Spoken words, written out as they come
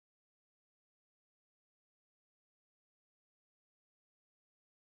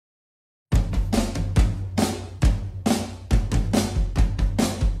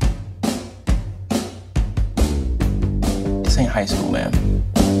ain't high school, man.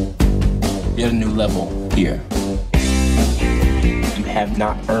 You're at a new level here. You have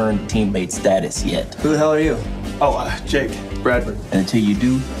not earned teammate status yet. Who the hell are you? Oh, Jake. Bradford. And until you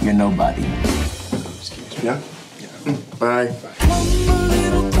do, you're nobody. Excuse me. Yeah? Bye.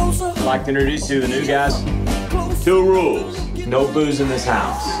 I'd like to introduce you to the new guys. 2 rules. No booze in this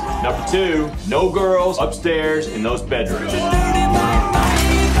house. Number 2, no girls upstairs in those bedrooms.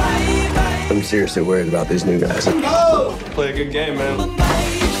 I'm seriously worried about these new guys. Oh! Play a good game, man.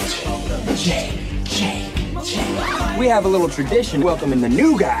 We have a little tradition welcoming the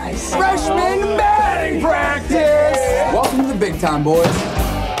new guys. Freshman batting practice! Welcome to the big time, boys.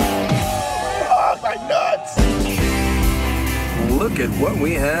 Oh, my nuts! Look at what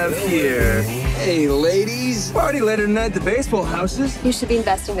we have here. Hey, ladies. Party later tonight at the baseball houses. You should be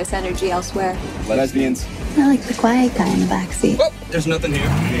investing this energy elsewhere. Lesbians. I like the quiet guy in the backseat. Oh, there's nothing here.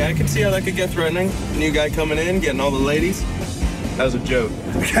 Yeah, I can see how that could get threatening. New guy coming in, getting all the ladies. That was a joke.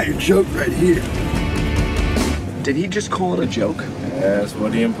 I got your joke right here. Did he just call it a joke? That's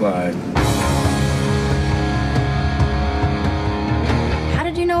what he implied. How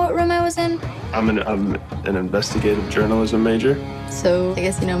did you know what room I was in? I'm an investigative journalism major. So, I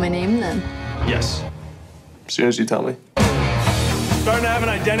guess you know my name then. Yes. As soon as you tell me. Starting to have an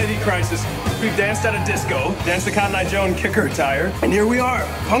identity crisis. We've danced at a disco, danced the Cotton Eye Joe in kicker attire, and here we are,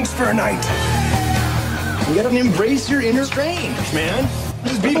 punks for a night. You gotta embrace your inner strange, man.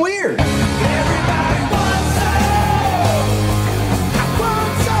 Just be weird. Everybody wants some. I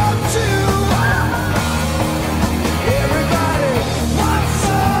want some too. Everybody wants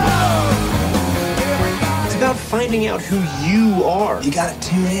some. It's about finding out who you are. You gotta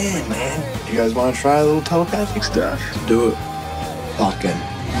tune in, man. You guys want to try a little telepathic stuff? Do it. Lock in.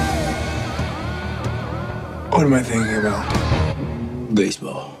 What am I thinking about?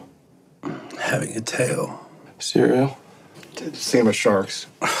 Baseball. Having a tail. Cereal? Just thinking about sharks.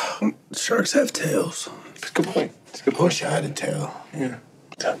 Sharks have tails. It's a good point. It's a good I point. wish I had a tail. Yeah.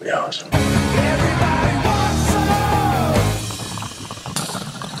 That'd be awesome. Everybody wants some.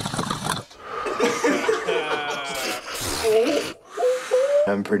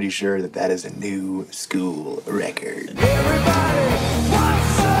 I'm pretty sure that is a new school record. Everybody